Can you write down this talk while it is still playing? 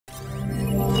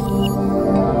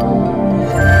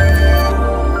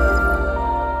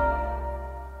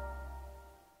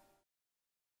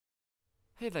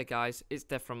Hey there guys, it's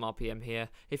Dev from RPM here.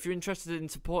 If you're interested in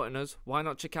supporting us, why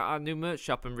not check out our new merch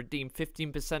shop and redeem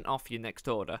 15% off your next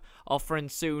order. Offering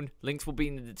soon, links will be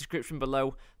in the description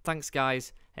below. Thanks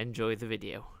guys, enjoy the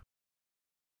video.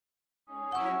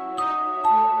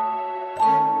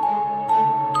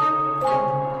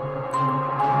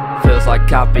 Feels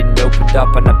like I've been opened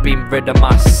up and I've been rid of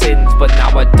my sins, but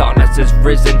now a darkness has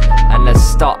risen and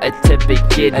has started to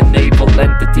begin. An evil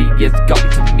entity has got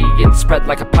to me and spread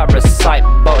like a parasite,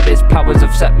 but his powers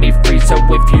have set me free. So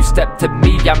if you step to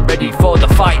me, I'm ready for the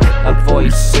fight. A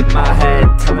voice in my head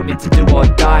telling me to do or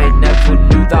die. Never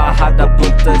knew that I had a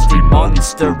bloodthirsty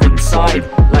monster inside.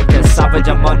 Like a savage,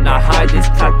 I'm on a high. This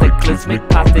cataclysmic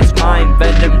path is mine.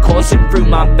 Venom coursing through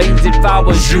my veins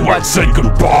devours you and say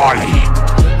goodbye.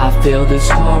 I feel this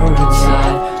horror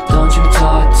inside, don't you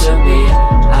talk to me.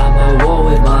 I'm at war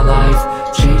with my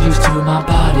life, changes to my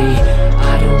body.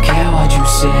 I don't care what you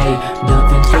say,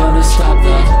 nothing's gonna stop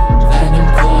the venom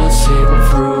coursing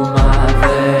through my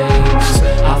veins.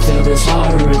 I feel this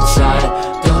horror inside,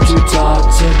 don't you talk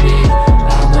to me.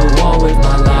 I'm at war with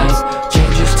my life,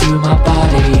 changes to my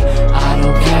body. I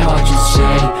don't care what you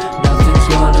say, nothing's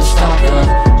gonna stop the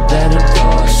venom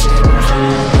coursing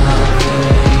through my veins.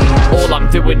 All I'm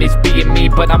doing is being me,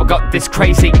 but now I got this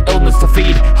crazy illness to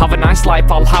feed. Have a nice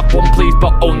life, I'll have one please,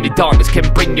 but only darkness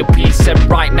can bring you peace. And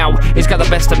right now, it's got the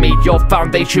best of me. Your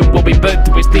foundation will be burnt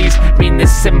to its knees. Me and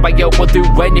this symbiote will do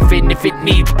anything if it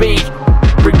needs be.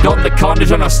 Bring on the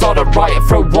carnage and I start a riot.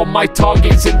 Throw all my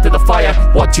targets into the fire.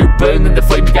 Watch you burn and the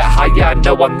flames get higher. I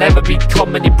know I'll never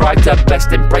become any brighter.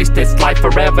 Best embrace this life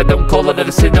forever. Don't call it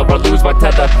a sin or I'll lose my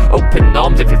tether. Open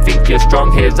arms if you think you're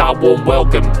strong. Here's our warm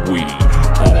welcome. We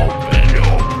are Venom.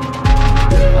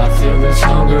 I feel this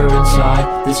hunger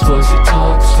inside, this voice that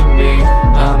talks to me.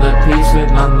 I'm at peace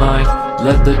with my mind,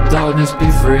 let the darkness be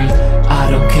free. I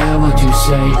don't care what you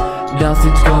say,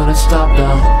 nothing's gonna stop the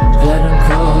venom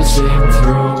coursing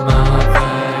through my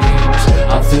veins.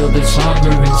 I feel this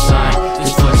hunger inside,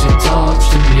 this voice that talks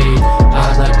to me.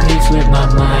 I'm at peace with my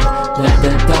mind, let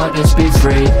the darkness be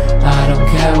free. I don't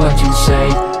care what you say,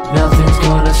 nothing's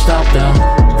gonna stop the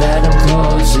venom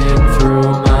coursing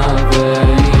through my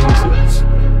veins.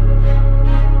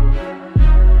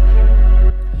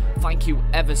 Thank you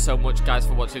ever so much guys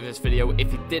for watching this video.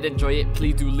 If you did enjoy it,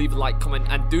 please do leave a like, comment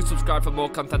and do subscribe for more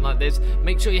content like this.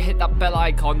 Make sure you hit that bell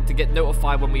icon to get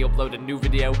notified when we upload a new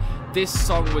video. This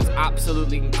song was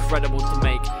absolutely incredible to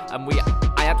make, and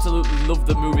I absolutely loved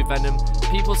the movie Venom.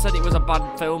 People said it was a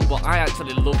bad film, but I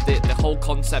actually loved it. The whole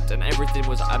concept and everything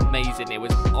was amazing. It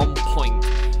was on point.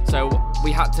 So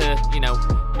we had to,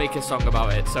 make a song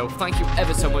about it. So thank you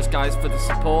ever so much guys for the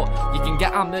support. You can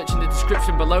get our merch in the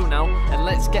description below now, and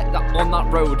let's get that on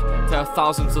that road to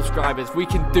 1,000 subscribers. We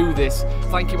can do this.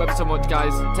 Thank you ever so much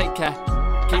guys. Take care.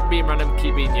 Keep being random,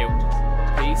 keep being you.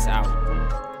 Peace out.